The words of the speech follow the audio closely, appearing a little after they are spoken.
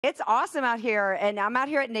It's awesome out here, and I'm out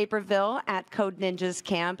here at Naperville at Code Ninjas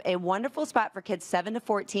Camp, a wonderful spot for kids 7 to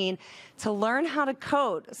 14 to learn how to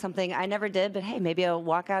code, something I never did, but hey, maybe I'll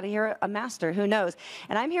walk out of here a master, who knows.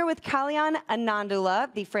 And I'm here with Kalyan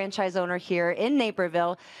Anandula, the franchise owner here in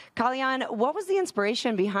Naperville. Kalyan, what was the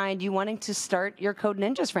inspiration behind you wanting to start your Code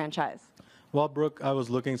Ninjas franchise? Well, Brooke, I was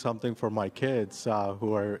looking something for my kids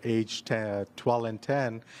who are aged 12 and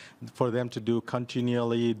 10, for them to do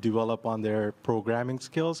continually develop on their programming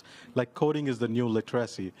skills. Like coding is the new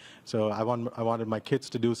literacy. So I wanted my kids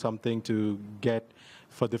to do something to get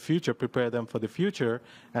for the future, prepare them for the future.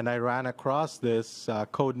 And I ran across this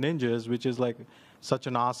Code Ninjas, which is like such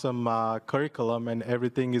an awesome curriculum, and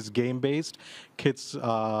everything is game-based. Kids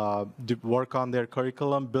work on their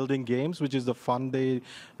curriculum, building games, which is the fun they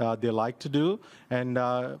like to do. And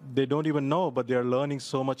they don't even know, but they're learning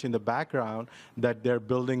so much in the background that they're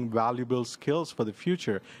building valuable skills for the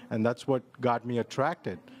future. And that's what got me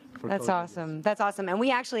attracted. That's awesome. That's awesome. And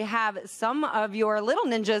we actually have some of your little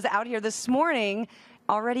ninjas out here this morning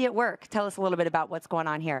already at work. Tell us a little bit about what's going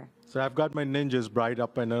on here. So I've got my ninjas bright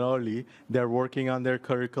up and early. They're working on their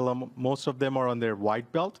curriculum. Most of them are on their white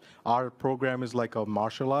belt. Our program is like a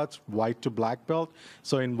martial arts, white to black belt.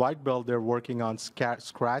 So in white belt, they're working on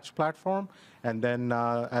Scratch platform. And then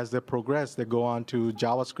as they progress, they go on to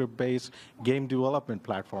JavaScript-based game development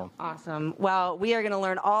platform. Awesome. Well, we are going to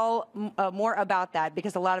learn more about that,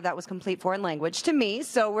 because a lot of that was complete foreign language to me.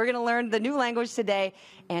 So we're going to learn the new language today,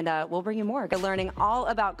 and we'll bring you more. We're learning all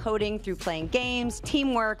about coding through playing games,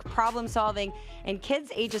 teamwork, problem solving, and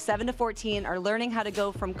kids ages 7 to 14 are learning how to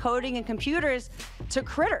go from coding and computers to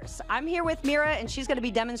critters. I'm here with Mira, and she's going to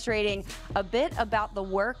be demonstrating a bit about the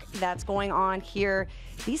work that's going on here.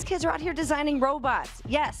 These kids are out here designing robots.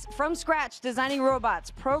 Yes, from scratch, designing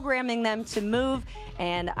robots, programming them to move.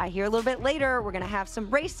 And I hear a little bit later, we're going to have some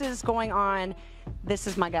races going on. This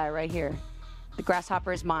is my guy right here. The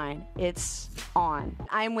grasshopper is mine. It's on.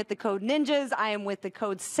 I am with the Code Ninjas. I am with the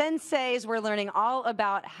Code Senseis. We're learning all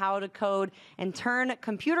about how to code and turn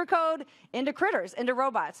computer code into critters, into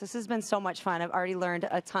robots. This has been so much fun. I've already learned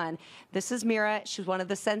a ton. This is Mira. She's one of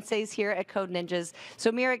the senseis here at Code Ninjas.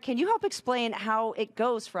 So Mira, can you help explain how it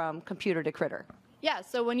goes from computer to critter? Yeah,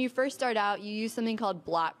 so when you first start out, you use something called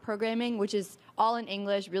block programming, which is all in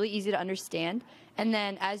English, really easy to understand. And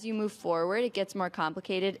then as you move forward, it gets more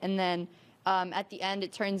complicated. And then at the end,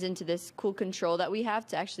 it turns into this cool control that we have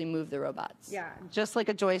to actually move the robots. Yeah, just like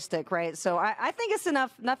a joystick, right? So I think it's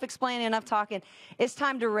enough explaining, enough talking. It's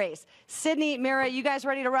time to race. Sydney, Mira, you guys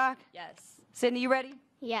ready to rock? Yes. Sydney, you ready?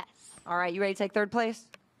 Yes. All right, you ready to take third place?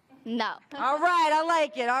 No. All right, I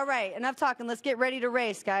like it. All right, enough talking. Let's get ready to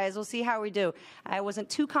race, guys. We'll see how we do. I wasn't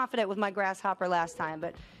too confident with my grasshopper last time,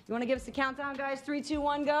 but you want to give us a countdown, guys? 3, 2,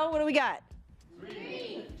 1, go. What do we got?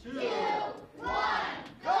 3, 2, 1,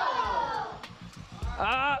 go!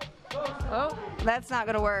 Oh, that's not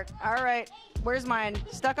going to work. All right, where's mine?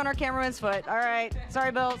 Stuck on our cameraman's foot. All right,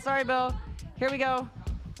 sorry, Bill. Sorry, Bill. Here we go.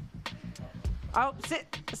 Oh,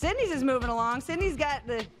 Sydney's is moving along. Sydney's got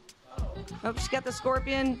the... Oh, she's got the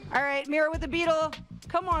scorpion. All right, Mira with the beetle.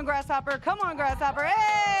 Come on, grasshopper. Come on, grasshopper.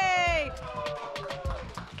 Hey!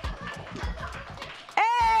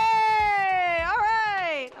 Hey! All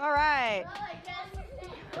right. All right.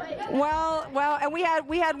 Well, and we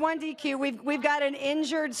had one DQ. We've got an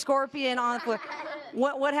injured scorpion on the floor.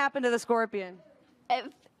 What happened to the scorpion? It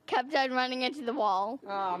kept on running into the wall.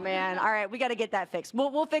 Oh, man. All right, we got to get that fixed.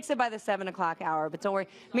 We'll fix it by the 7 o'clock hour, but don't worry.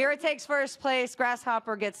 Mira takes first place,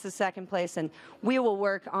 Grasshopper gets the second place, and we will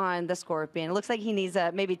work on the scorpion. It looks like he needs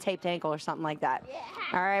a maybe taped ankle or something like that. Yeah.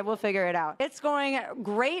 All right, we'll figure it out. It's going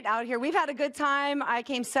great out here. We've had a good time. I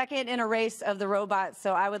came second in a race of the robots,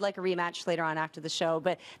 so I would like a rematch later on after the show.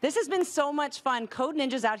 But this has been so much fun. Code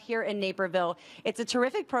Ninjas out here in Naperville. It's a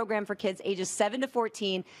terrific program for kids ages 7 to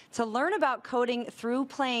 14 to learn about coding through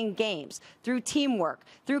playing games, through teamwork,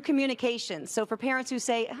 through communication. So for parents who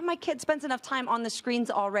say, oh, my kid spends enough time on the screens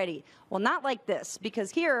already. Well, not like this, because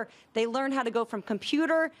here they learn how to go from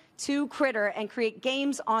computer to critter and create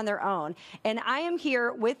games on their own. And I am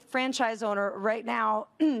here with franchise owner right now,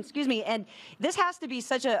 excuse me, and this has to be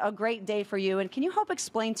such a great day for you. And can you help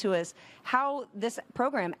explain to us how this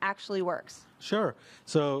program actually works? Sure.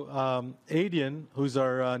 So Adian, who's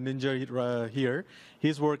our ninja here,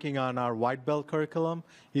 he's working on our white belt curriculum.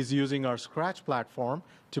 He's using our Scratch platform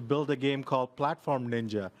to build a game called Platform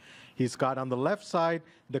Ninja. He's got on the left side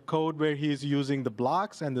the code where he's using the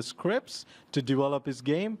blocks and the scripts to develop his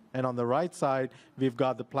game. And on the right side, we've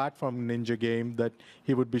got the Platform Ninja game that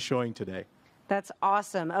he would be showing today. That's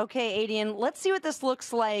awesome. Okay, Adian, let's see what this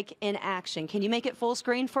looks like in action. Can you make it full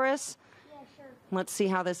screen for us? Yeah, sure. Let's see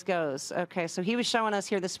how this goes. Okay, so he was showing us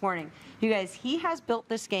here this morning. You guys, he has built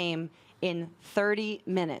this game in 30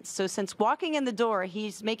 minutes. So since walking in the door,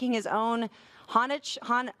 he's making his own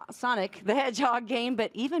Sonic the Hedgehog game,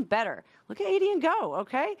 but even better. Look at Adian go,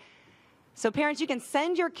 okay? So parents, you can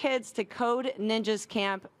send your kids to Code Ninjas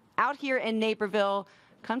Camp out here in Naperville.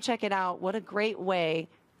 Come check it out. What a great way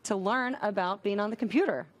to learn about being on the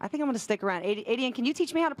computer. I think I'm going to stick around. Adian, can you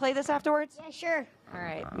teach me how to play this afterwards? Yeah, sure. All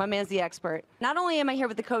right, my man's the expert. Not only am I here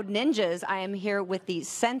with the Code Ninjas, I am here with the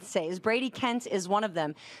senseis. Brady Kent is one of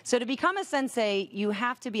them. So to become a sensei, you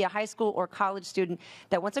have to be a high school or college student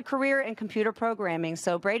that wants a career in computer programming.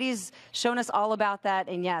 So Brady's shown us all about that,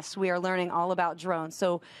 and yes, we are learning all about drones.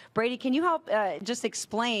 So Brady, can you help just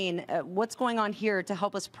explain what's going on here to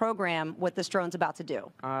help us program what this drone's about to do?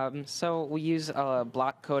 So we use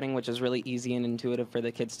block coding, which is really easy and intuitive for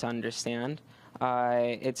the kids to understand.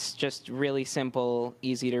 It's just really simple,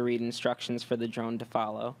 easy to read instructions for the drone to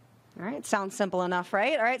follow. All right, sounds simple enough,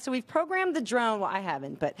 right? All right, so we've programmed the drone. Well, I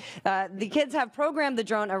haven't, but the kids have programmed the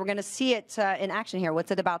drone, and we're going to see it in action here. What's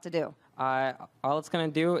it about to do? All it's going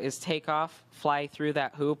to do is take off, fly through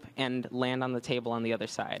that hoop, and land on the table on the other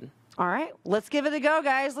side. All right, let's give it a go,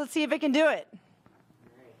 guys. Let's see if it can do it.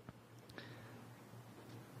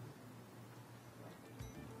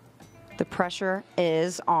 The pressure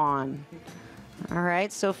is on. All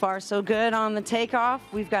right, so far so good on the takeoff.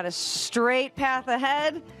 We've got a straight path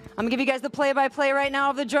ahead. I'm gonna give you guys the play-by-play right now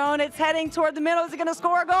of the drone. It's heading toward the middle. Is it gonna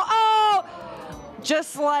score a goal? Oh!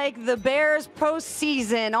 Just like the Bears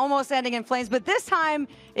postseason, almost ending in flames, but this time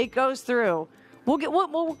it goes through.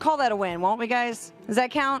 We'll call that a win, won't we, guys? Does that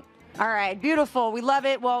count? All right, beautiful. We love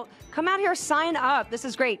it. Well, come out here, sign up. This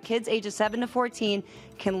is great. Kids ages 7 to 14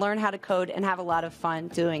 can learn how to code and have a lot of fun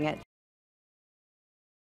doing it.